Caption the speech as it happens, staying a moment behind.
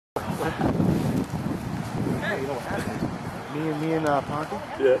Hey, you know what happened? Me and Ponty?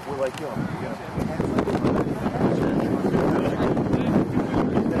 Yeah. We're like, yo, we gotta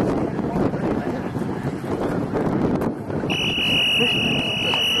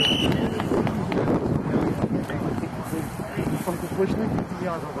push me, to be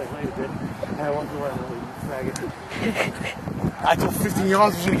honest, I was like, wait a bit. And I walked away, I thought 15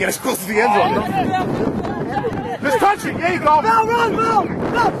 yards was going to get us close to the end zone. Just touch it. There you go. No, run, no.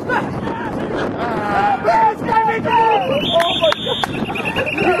 No, smash. This guy made the move. Oh, my God.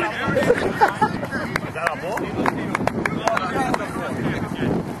 Is that our ball?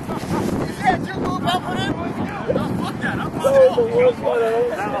 Yeah, you move up with him? No, fuck that. I'm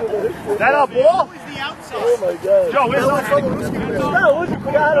is that our ball? Oh my God. Joe, where's the Luski? No, Luski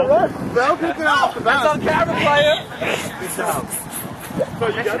forgot how to run. Bell can get off the bounce. It's on camera, player. It's out. So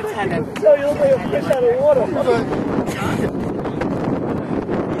you got it? No, you look like a fish out of water. You look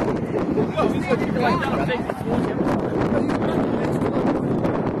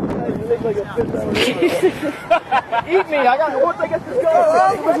like a fish out of water. Eat me. I got once I get this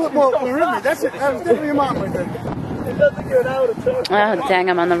going. Well, that's it. That was definitely your mom right there. It doesn't get out of turn. Oh, dang,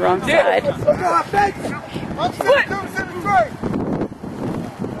 I'm on the wrong side. I'm split.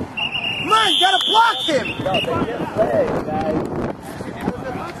 Man, you gotta block him. No, they can't play, guys.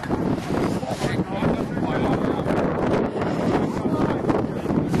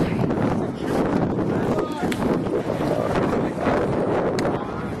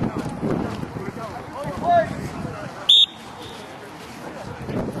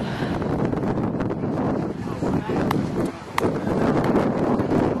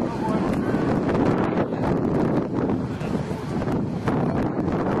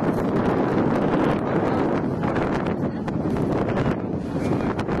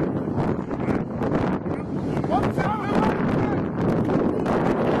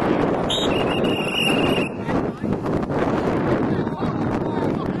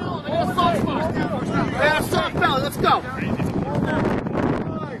 Let's go.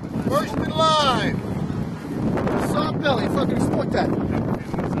 First in line. Soft belly. Fucking sport that. I've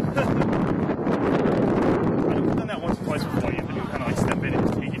done that once or twice before. You have to do kind of like step in and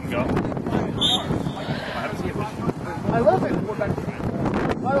just take it and go. I love it.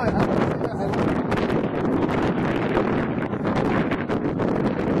 By the way,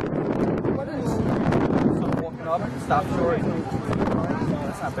 what is walking up? Stop short.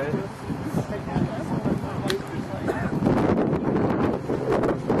 That's not bad.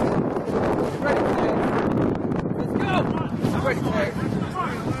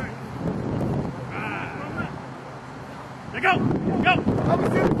 Go! Go!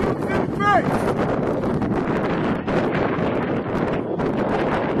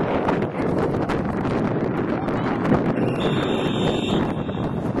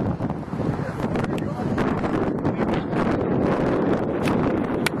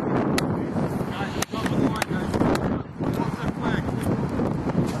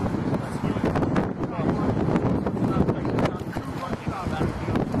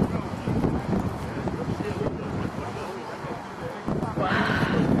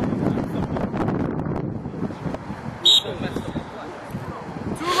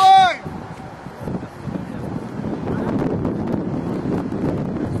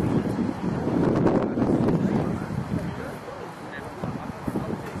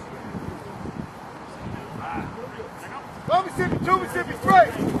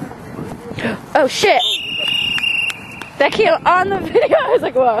 Oh shit! That came on the video. I was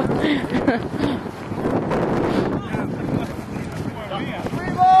like, whoa.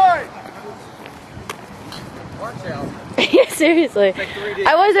 Yeah, seriously.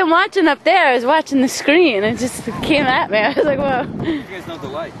 I wasn't watching up there. I was watching the screen. It just came at me. I was like, whoa. You guys know the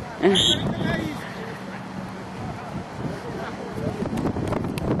light.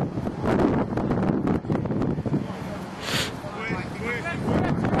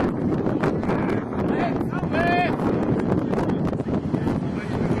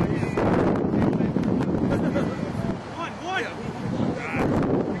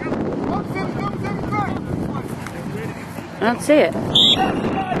 I don't see it.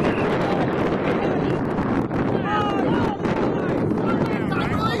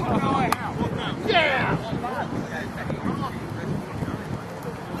 Yeah!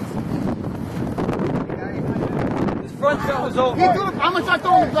 This front shot was over. I'm gonna start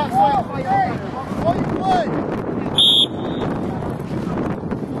throwing the back side. Oh, you play!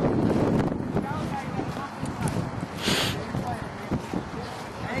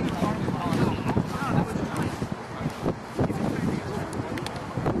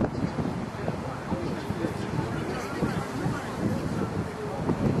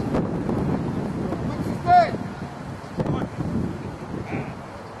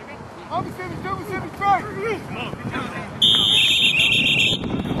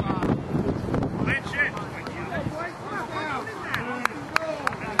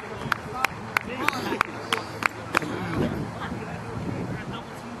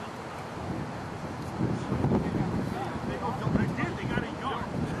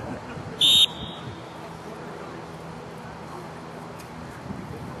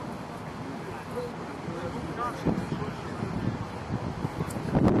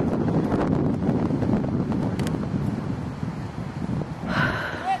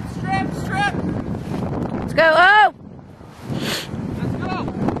 Strip! Let's go! Oh! Let's go!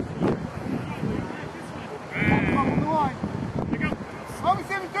 On the line. Over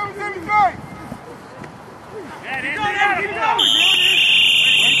 73!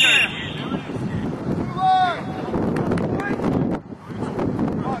 Keep going!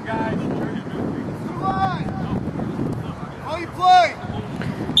 Come on, guys. To the line. How you play?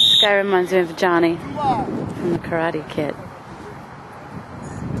 This guy reminds me of Johnny To the line. from the Karate Kid.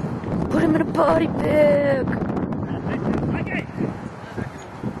 Put him in a body bag!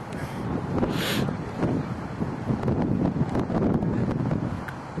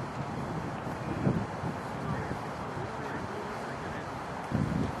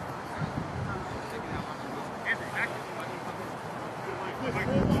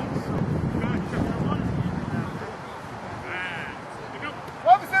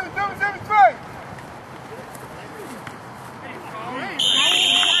 Over 73!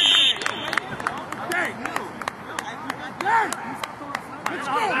 Let's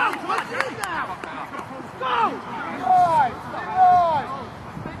go! Go!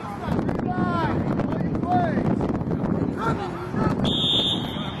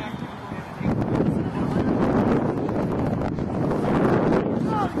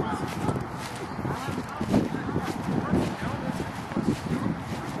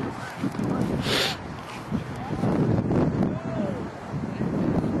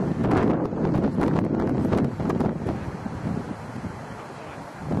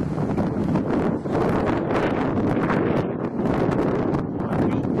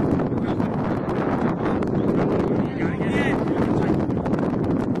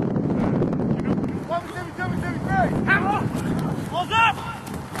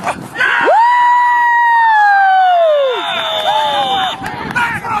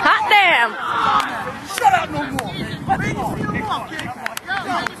 Hot damn! Shut up no more!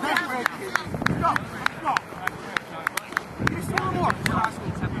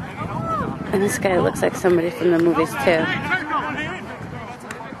 And this guy looks like somebody from the movies too.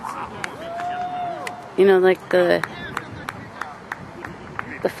 You know, like the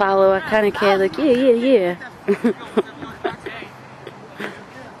follower kind of kid, like yeah.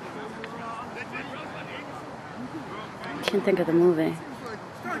 Can't think of the movie.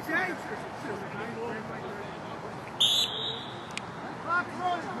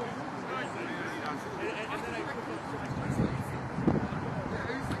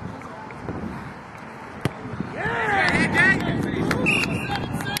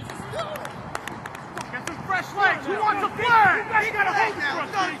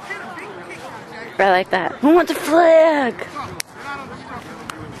 I like that. Who wants a flag? Let's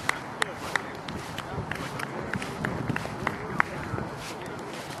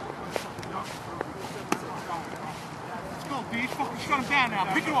go, B. Fucking shut him down now.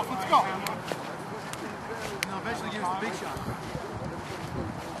 Pick it off. Let's go. No, eventually give us the big shot.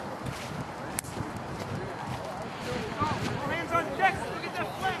 Hands on deck. Look at that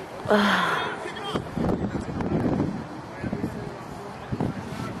flag.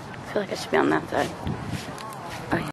 I feel like I should be on that side.